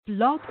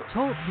Blog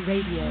Talk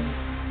Radio.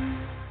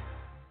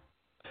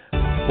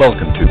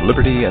 Welcome to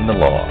Liberty and the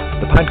Law,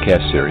 the podcast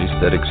series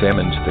that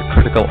examines the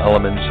critical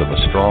elements of a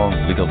strong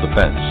legal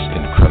defense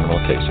in criminal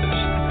cases.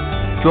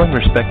 Join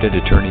respected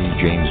attorney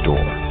James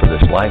Doerr for this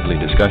lively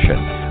discussion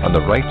on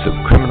the rights of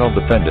criminal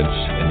defendants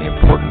and the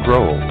important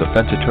role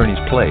defense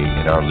attorneys play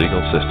in our legal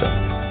system.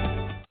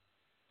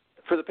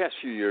 For the past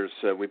few years,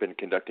 we've been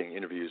conducting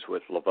interviews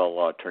with Lavelle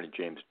Law attorney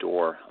James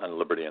Doerr on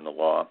Liberty and the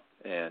Law,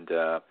 and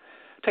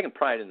taking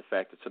pride in the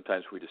fact that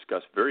sometimes we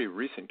discuss very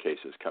recent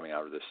cases coming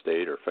out of the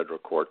state or federal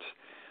courts.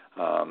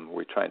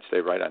 We try and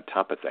stay right on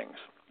top of things.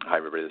 Hi,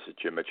 everybody. This is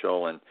Jim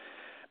Mitchell, and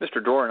Mr.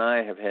 Doerr and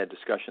I have had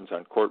discussions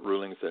on court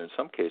rulings that in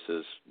some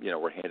cases,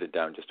 were handed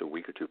down just a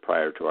week or two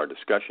prior to our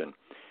discussion.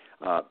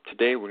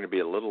 Today, we're going to be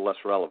a little less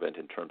relevant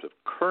in terms of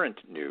current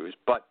news,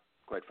 but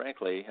quite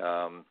frankly,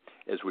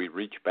 as we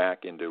reach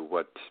back into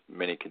what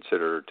many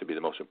consider to be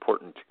the most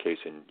important case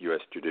in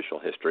U.S. judicial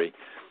history,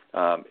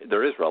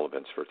 there is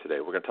relevance for today.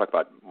 We're going to talk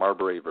about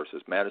Marbury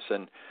versus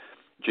Madison.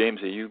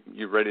 James, are you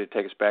ready to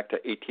take us back to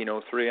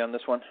 1803 on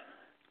this one?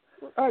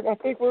 I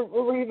think we're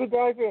ready to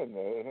dive in,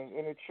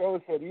 and it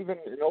shows that even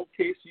an old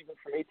case, even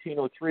from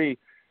 1803,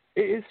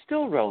 is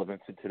still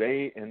relevant to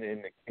today, and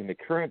in the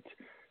current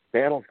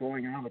battles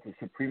going on with the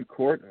Supreme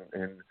Court,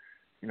 and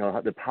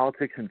the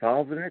politics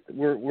involved in it.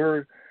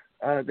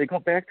 They go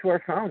back to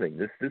our founding.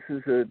 This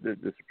is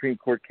the Supreme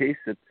Court case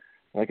that,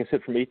 like I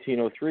said, from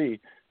 1803.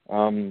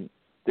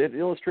 That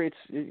illustrates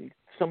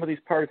some of these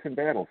partisan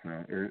battles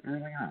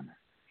early on.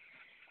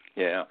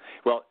 Yeah.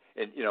 Well,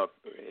 and,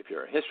 if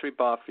you're a history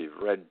buff, you've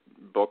read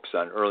books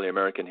on early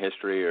American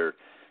history, or,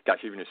 gosh,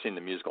 even you've seen the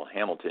musical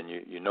Hamilton,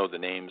 you know the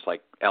names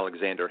like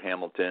Alexander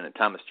Hamilton and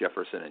Thomas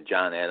Jefferson and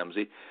John Adams.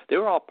 They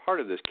were all part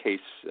of this case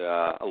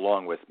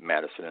along with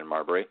Madison and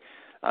Marbury.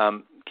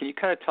 Can you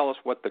kind of tell us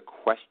what the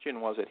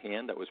question was at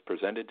hand that was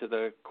presented to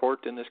the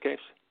court in this case?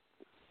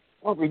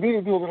 Well, we need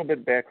to do a little bit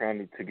of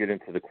background to get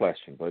into the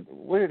question. But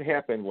what had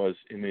happened was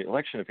in the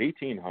election of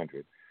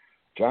 1800,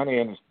 John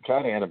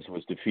Adams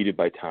was defeated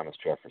by Thomas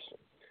Jefferson.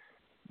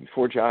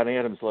 Before John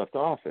Adams left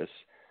office,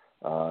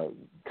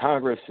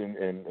 Congress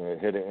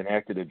had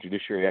enacted a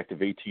Judiciary Act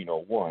of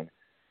 1801,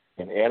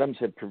 and Adams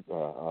had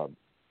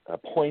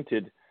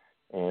appointed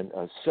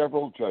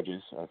several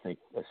judges, I think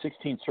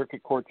 16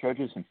 circuit court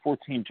judges and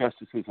 14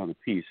 justices of the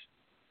peace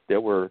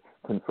that were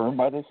confirmed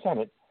by the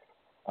Senate.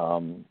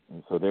 And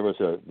so there was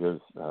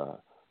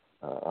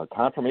a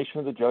confirmation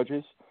of the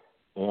judges,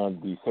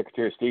 and the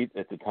Secretary of State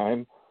at the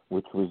time,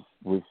 which was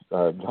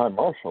John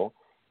Marshall,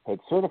 had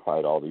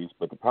certified all these.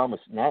 But the problem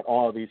is not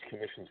all of these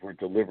commissions were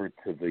delivered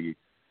to the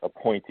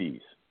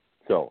appointees.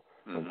 So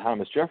when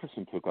Thomas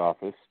Jefferson took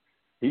office,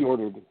 he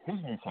ordered his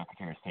new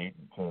Secretary of State,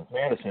 James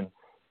Madison,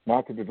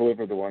 not to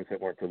deliver the ones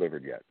that weren't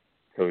delivered yet.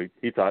 So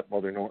he thought,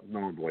 well, they're null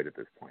and void at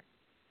this point.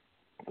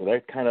 So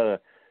that kind of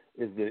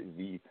is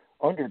the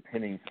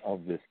underpinnings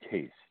of this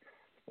case.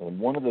 And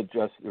one of the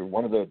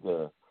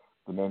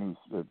men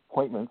whose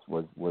appointments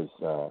was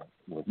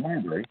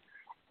Marbury.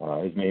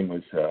 His name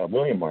was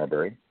William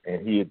Marbury,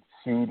 and he had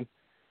sued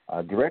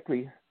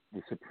directly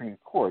the Supreme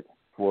Court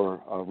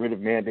for a writ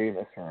of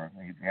mandamus, or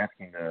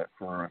asking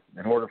for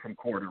an order from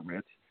court, or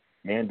writ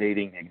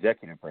mandating the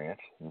executive branch,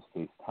 in this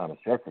case Thomas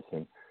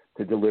Jefferson,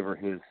 to deliver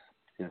his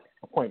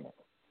appointment.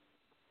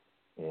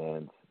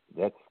 And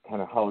that's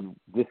kind of how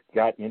this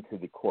got into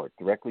the court,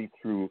 directly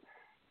through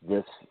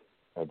this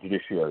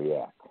Judiciary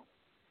Act.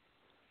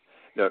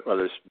 Well,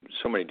 there's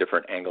so many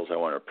different angles I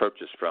want to approach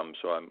this from,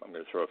 so I'm going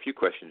to throw a few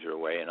questions your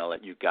way, and I'll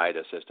let you guide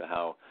us as to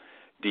how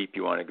deep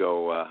you want to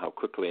go, how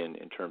quickly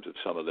in terms of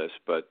some of this.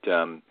 But,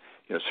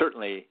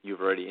 certainly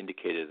you've already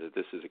indicated that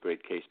this is a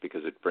great case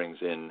because it brings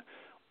in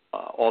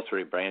all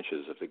three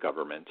branches of the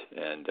government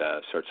and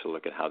starts to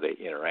look at how they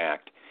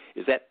interact.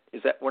 Is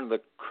that one of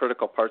the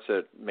critical parts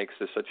that makes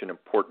this such an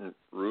important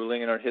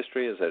ruling in our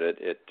history, is that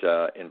it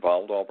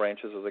involved all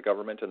branches of the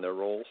government and their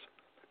roles?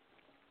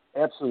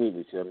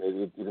 Absolutely, Jim.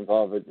 It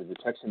involved the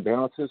checks and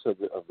balances of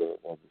the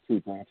three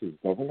branches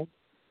of government,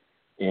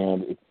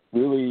 and it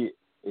really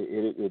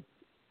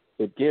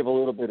it gave a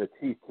little bit of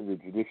teeth to the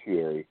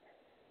judiciary,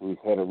 who's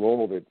had a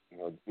role that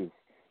is,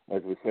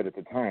 as we said at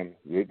the time,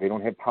 they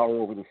don't have power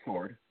over the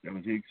sword. That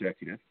was the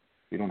executive.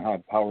 They don't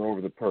have power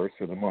over the purse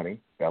or the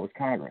money. That was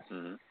Congress.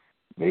 Mm-hmm.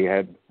 They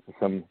had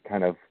some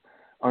kind of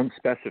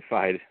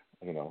unspecified,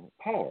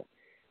 power,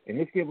 and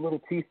this gave a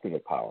little teeth to the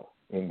power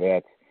in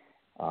that.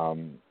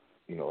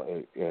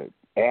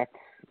 Acts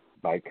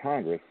by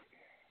Congress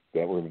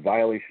that were in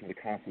violation of the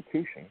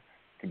Constitution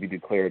could be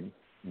declared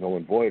null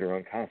and void or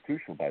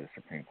unconstitutional by the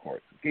Supreme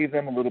Court. It gave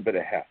them a little bit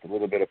of heft, a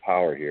little bit of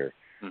power here,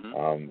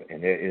 and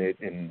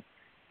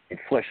it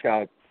fleshed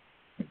out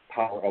the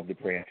power of the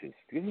branches.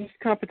 There's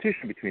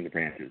competition between the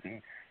branches,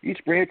 and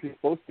each branch is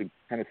supposed to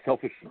kind of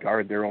selfishly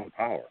guard their own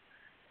power.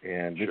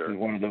 And this is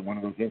one of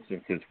those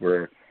instances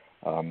where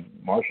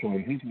Marshall,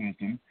 in his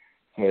wisdom,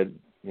 said,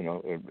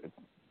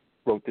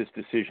 wrote this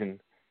decision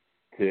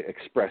to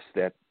express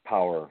that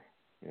power,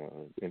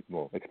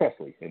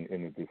 expressly in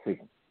the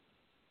decision.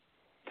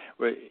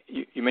 Well,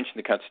 you mentioned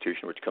the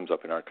Constitution, which comes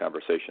up in our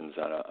conversations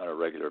on a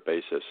regular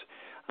basis.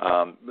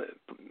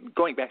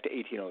 Going back to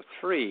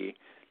 1803,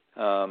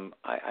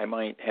 I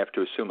might have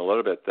to assume a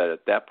little bit that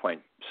at that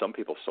point, some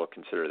people still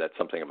consider that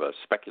something of a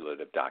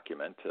speculative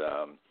document,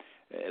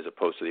 as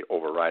opposed to the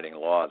overriding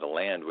law of the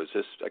land. Was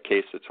this a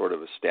case that sort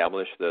of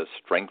established the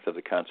strength of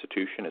the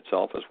Constitution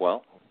itself as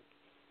well?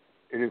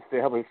 It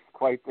established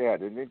quite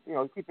that, and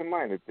keep in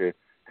mind that the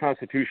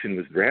Constitution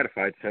was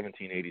ratified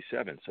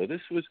 1787, so this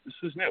was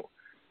new,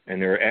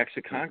 and there were acts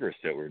of Congress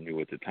that were new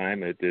at the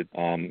time that did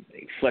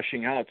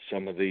fleshing out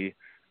some of the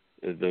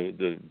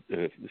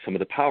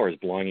powers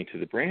belonging to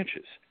the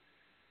branches,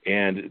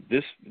 and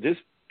this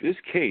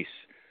case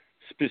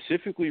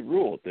specifically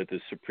ruled that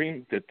the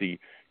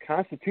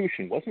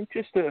Constitution wasn't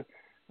just a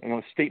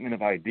statement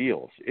of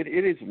ideals. It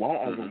is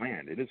law of the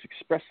land. It is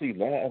expressly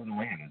law of the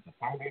land. It's a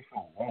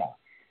foundational law.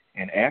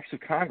 And acts of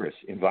Congress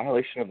in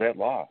violation of that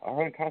law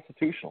are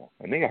unconstitutional,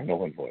 and they are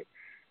null and void.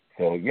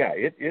 So, yeah,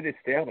 it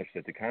established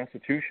that the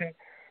Constitution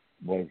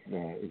is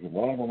a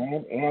law of the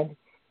land, and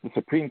the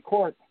Supreme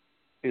Court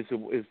is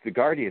the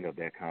guardian of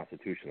that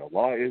Constitution. The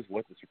law is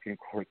what the Supreme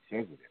Court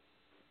says it is.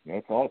 And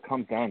that's all it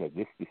comes down to,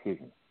 this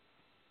decision.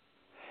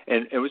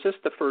 And was this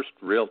the first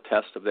real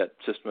test of that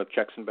system of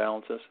checks and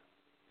balances?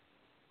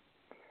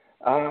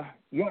 Yeah,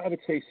 I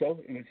would say so.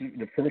 It was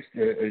the first,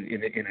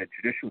 in a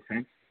judicial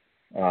sense.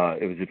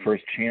 It was the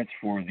first chance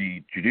for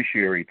the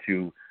judiciary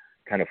to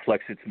kind of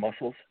flex its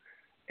muscles,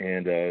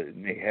 and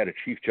they had a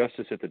Chief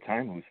Justice at the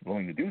time who was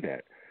willing to do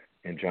that,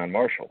 in John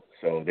Marshall.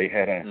 So they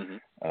had it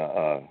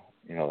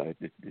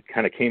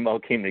kind of came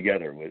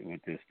together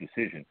with this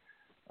decision,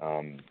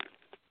 and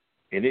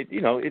it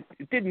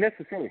didn't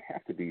necessarily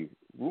have to be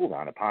ruled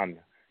upon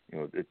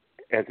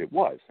as it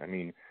was. I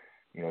mean,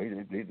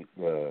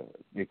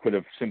 they could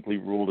have simply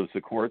ruled as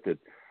the court that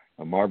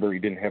Marbury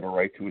didn't have a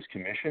right to his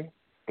commission,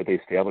 but they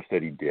established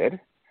that he did.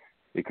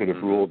 They could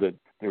have ruled that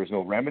there was no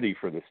remedy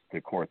for the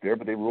court there,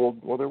 but they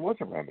ruled, well, there was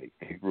a remedy.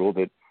 They ruled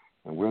that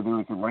where there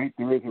is a right,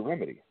 there is a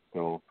remedy.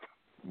 So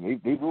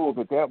they ruled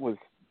that was,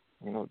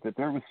 that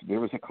there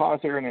was a cause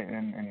there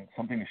and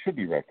something that should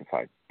be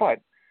rectified.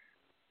 But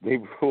they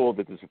ruled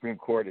that the Supreme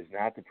Court is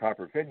not the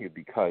proper venue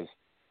because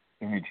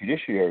in the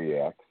Judiciary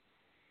Act,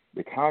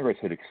 the Congress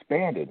had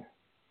expanded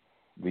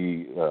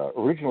the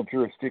original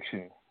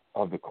jurisdiction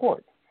of the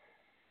court.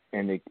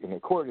 And the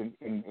court,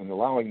 in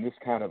allowing this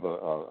kind of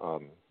a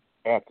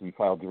act to be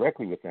filed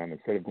directly with them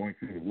instead of going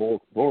through the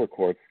lower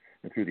courts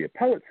and through the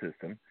appellate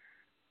system,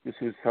 this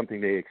was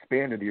something they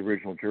expanded the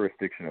original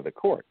jurisdiction of the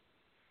court.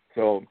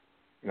 So,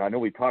 I know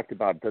we talked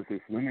about, does this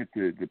limit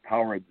the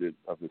power of the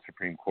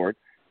Supreme Court?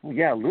 Well,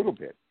 yeah, a little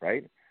bit,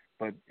 right?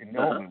 But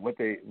no, what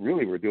they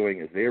really were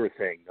doing is they were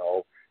saying,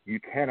 no, you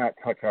cannot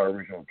touch our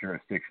original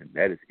jurisdiction.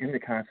 That is in the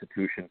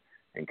Constitution,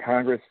 and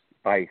Congress,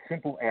 by a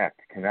simple act,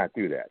 cannot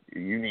do that.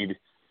 You need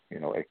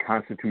a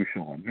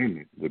constitutional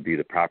amendment would be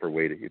the proper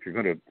way to, if you're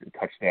going to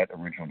touch that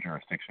original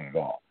jurisdiction at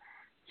all.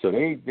 So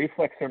they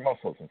flex their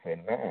muscles and say,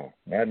 no,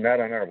 not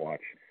on our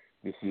watch.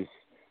 This is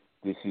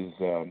the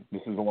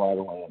law of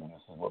the land, and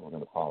this is what we're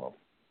going to follow.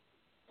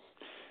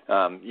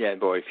 A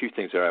few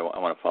things there I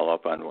want to follow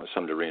up on,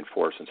 some to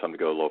reinforce and some to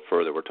go a little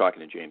further. We're talking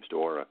to James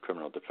Doerr, a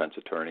criminal defense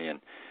attorney,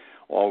 and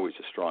always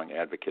a strong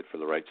advocate for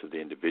the rights of the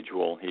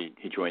individual.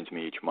 He joins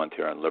me each month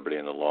here on Liberty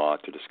and the Law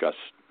to discuss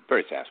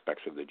various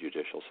aspects of the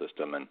judicial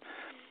system. And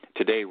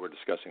today we're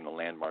discussing the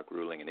landmark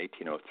ruling in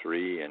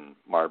 1803 in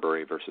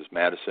Marbury versus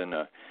Madison,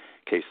 a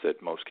case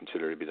that most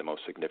consider to be the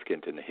most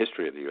significant in the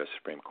history of the U.S.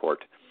 Supreme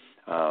Court.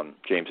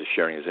 James is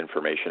sharing his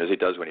information, as he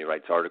does when he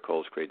writes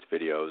articles, creates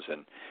videos,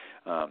 and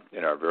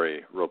in our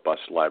very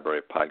robust library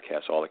of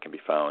podcasts, all that can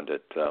be found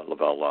at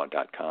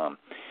lavellaw.com.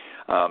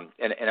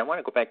 And I want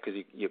to go back because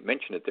you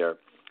mentioned it there.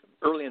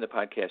 Early in the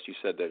podcast, you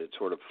said that it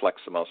sort of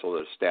flexed the muscle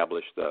that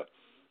established the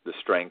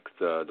strength,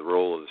 the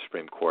role of the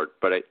Supreme Court.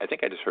 But I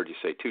think I just heard you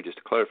say, too, just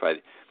to clarify,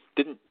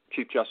 didn't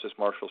Chief Justice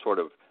Marshall sort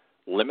of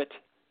limit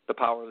the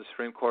power of the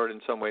Supreme Court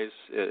in some ways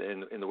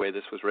in the way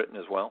this was written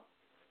as well?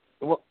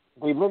 Well,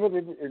 we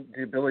limited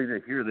the ability to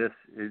hear this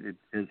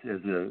as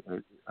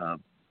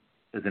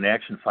an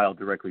action filed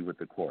directly with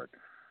the court.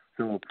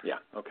 So yeah,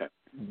 okay.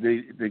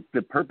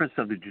 The purpose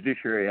of the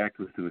Judiciary Act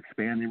was to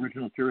expand the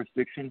original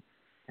jurisdiction,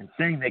 and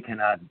saying they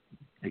cannot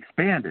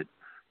expand it,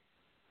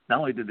 not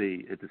only did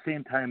they, at the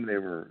same time they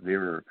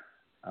were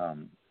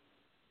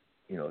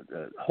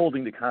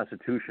holding the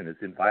Constitution as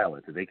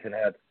inviolate. They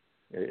cannot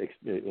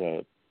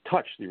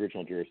touch the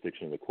original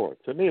jurisdiction of the court.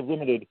 So it may have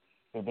limited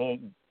the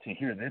ability to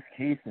hear this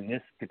case in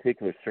this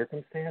particular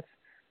circumstance,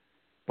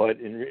 but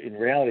in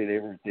reality they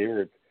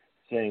were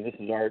saying this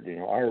is our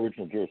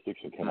original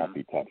jurisdiction cannot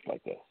be touched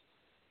like this.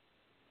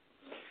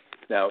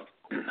 Now,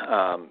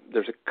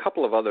 there's a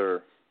couple of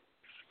other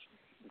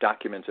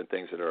documents and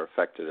things that are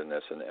affected in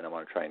this, and I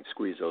want to try and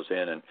squeeze those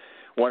in. And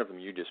one of them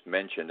you just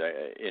mentioned.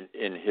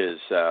 In his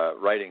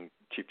writing,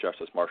 Chief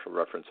Justice Marshall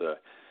referenced a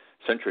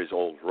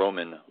centuries-old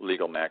Roman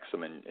legal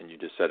maxim, and you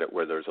just said it,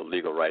 where there's a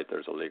legal right,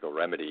 there's a legal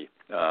remedy.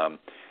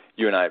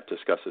 you and I have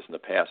discussed this in the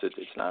past.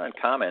 It's not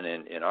uncommon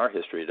in our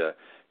history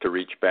to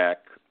reach back,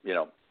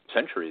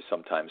 centuries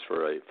sometimes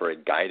for a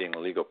guiding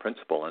legal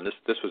principle, and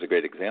this was a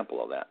great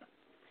example of that.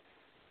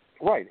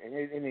 Right, and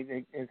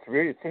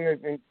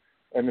it's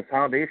in the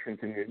foundations,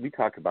 and we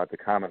talk about the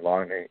common law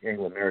and the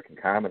Anglo-American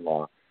common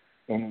law,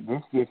 and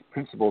there's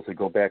principles that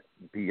go back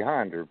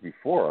beyond or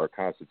before our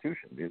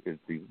Constitution. It's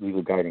the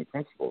legal guiding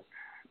principles.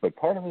 But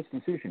part of this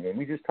decision, and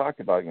we just talked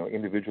about,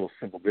 individual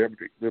civil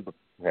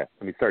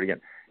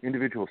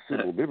individual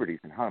civil liberties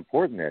and how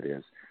important that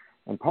is.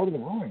 And part of the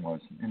ruling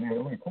was, and I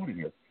only quoted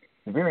here,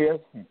 the very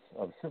essence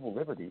of civil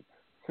liberty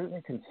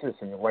certainly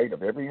consists in the right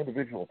of every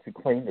individual to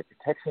claim the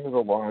protection of the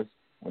laws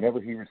whenever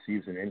he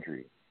receives an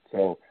injury.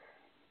 So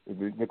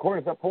the court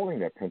is upholding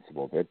that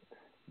principle that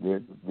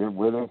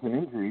where there's an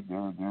injury,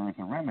 there is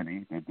a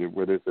remedy.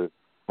 Where there's a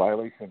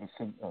violation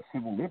of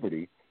civil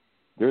liberty,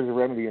 there's a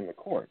remedy in the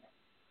court.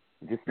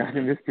 Just not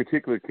in this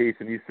particular case,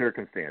 in these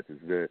circumstances.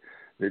 The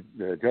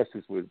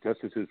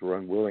justices were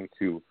unwilling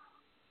to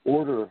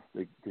order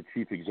the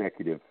chief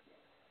executive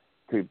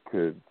to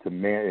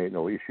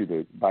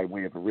issue by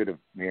way of a writ of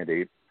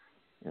mandate,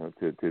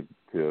 to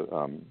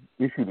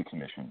issue the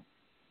commission.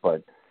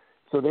 But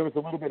so there was a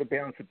little bit of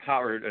balance of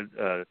power,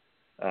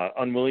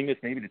 unwillingness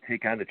maybe to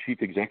take on the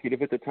chief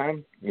executive at the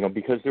time,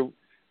 because there,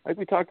 like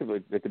we talked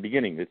about at the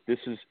beginning, this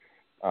is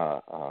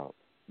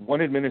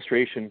one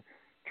administration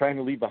trying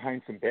to leave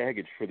behind some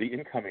baggage for the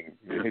incoming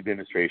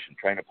administration,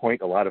 trying to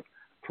appoint a lot of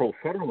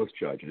pro-federalist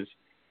judges,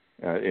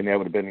 and that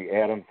would have been the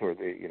Adams or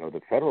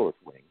the Federalist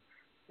wing,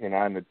 and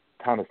on the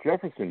Thomas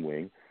Jefferson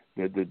wing,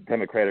 the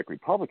Democratic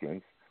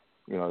Republicans,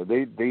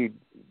 the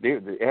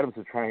Adams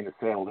was trying to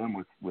saddle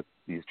them with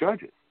these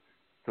judges.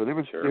 So there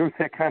was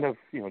that kind of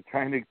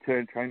trying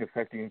to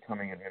affect the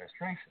incoming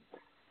administration.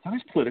 So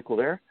there's political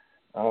there,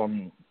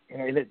 and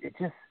it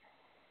just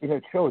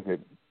it shows that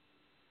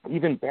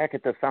even back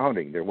at the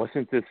founding, there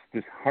wasn't this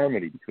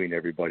harmony between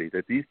everybody,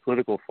 that these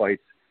political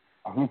fights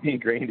are only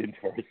ingrained into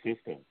our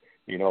system,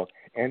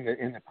 and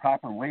the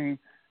proper way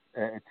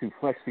to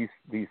flesh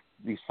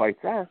these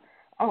fights out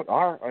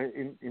are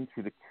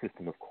through the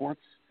system of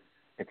courts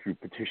and through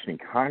petitioning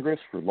Congress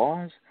for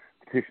laws,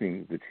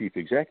 petitioning the chief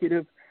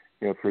executive,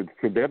 for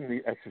them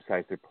to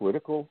exercise their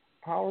political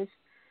powers.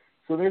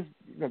 So there's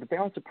the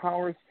balance of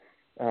powers,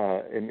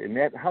 and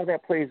that how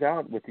that plays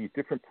out with these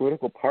different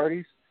political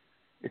parties.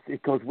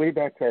 It goes way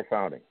back to our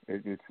founding.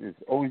 It's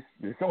always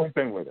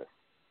been with us.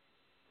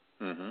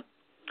 Mm-hmm.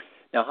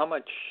 Now, how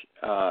much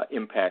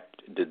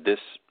impact did this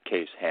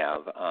case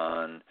have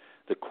on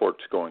the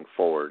courts going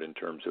forward in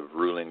terms of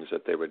rulings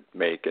that they would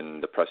make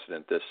and the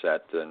precedent this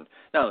set, and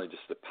not only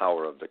just the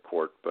power of the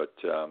court, but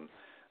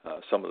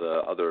some of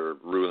the other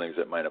rulings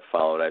that might have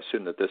followed? I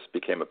assume that this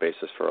became a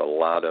basis for a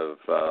lot of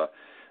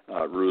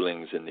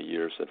rulings in the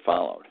years that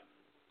followed.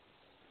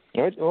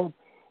 Right. Well,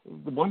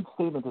 the one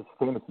statement that's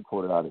famously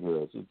quoted out of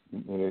here is,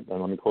 and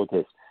let me quote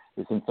this,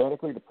 "It's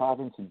emphatically the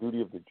province and duty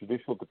of the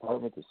Judicial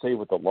Department to say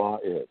what the law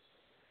is."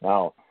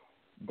 Now,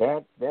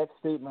 that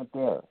statement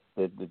there,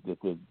 that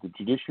the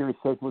judiciary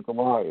says what the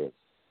law is.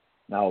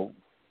 Now,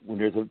 when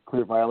there's a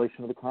clear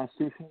violation of the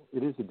Constitution,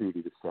 it is a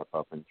duty to step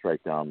up and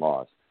strike down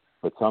laws.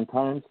 But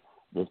sometimes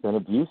there's been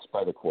abuse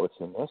by the courts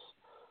in this,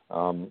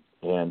 and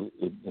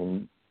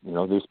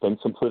there's been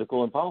some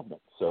political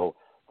involvement. So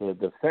the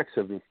effects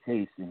of this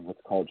case in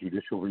what's called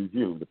judicial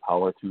review, the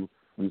power to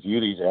review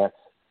these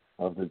acts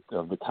of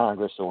the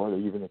Congress or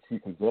even the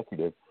chief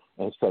executive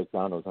and strike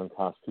down those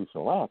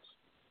unconstitutional acts,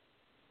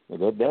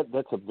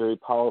 that's a very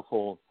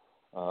powerful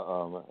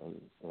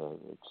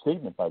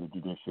statement by the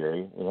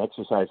judiciary in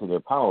exercise of their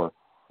power.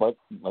 But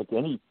like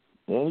any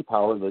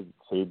power that,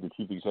 say, the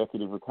chief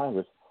executive or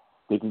Congress,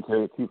 they can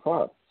carry it too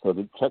far. So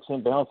the checks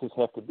and balances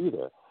have to be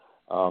there.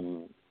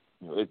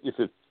 If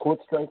the court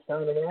strikes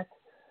down an act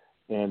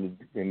and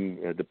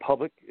the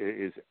public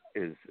is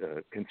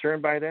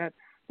concerned by that,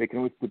 they can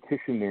always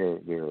petition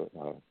their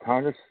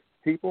Congress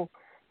people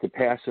to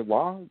pass a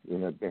law,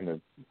 and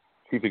the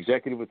chief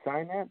executive would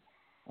sign that,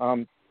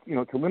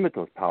 to limit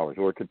those powers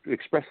or to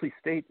expressly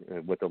state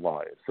what the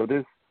law is. So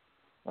this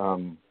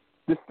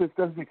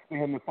does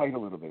expand the fight a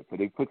little bit,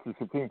 but it puts the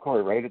Supreme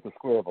Court right at the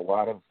square of a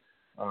lot of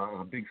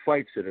big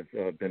fights that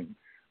have been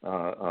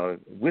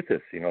with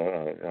us,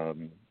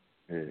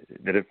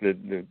 that if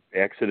the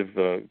acts that have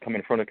come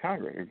in front of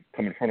Congress, or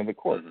come in front of the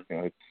court.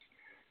 Mm-hmm.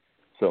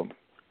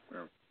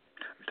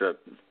 It's a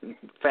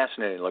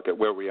fascinating look at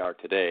where we are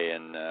today,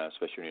 and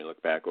especially when you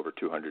look back over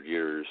 200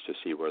 years to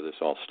see where this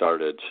all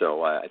started.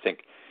 So I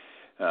think,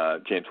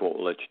 James, what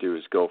we'll let you do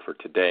is go for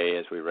today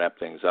as we wrap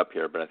things up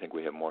here, but I think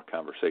we have more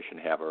conversation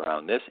to have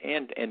around this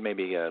and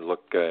maybe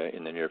look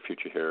in the near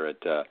future here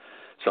at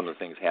some of the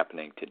things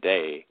happening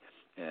today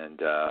and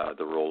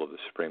the role of the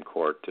Supreme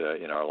Court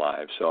in our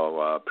lives.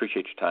 So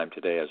appreciate your time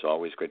today. As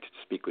always, great to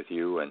speak with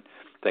you, and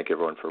thank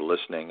everyone for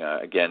listening.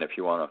 Again, if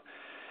you want to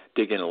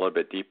dig in a little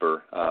bit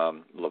deeper,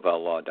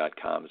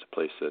 LavelLaw.com is a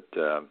place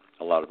that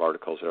a lot of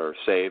articles are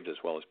saved as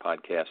well as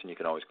podcasts, and you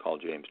can always call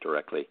James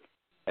directly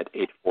at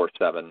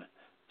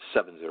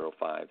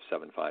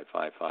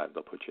 705-7555.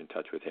 They'll put you in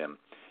touch with him,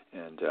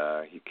 and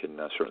you can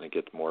certainly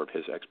get more of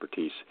his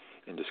expertise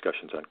in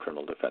discussions on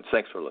criminal defense.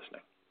 Thanks for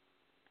listening.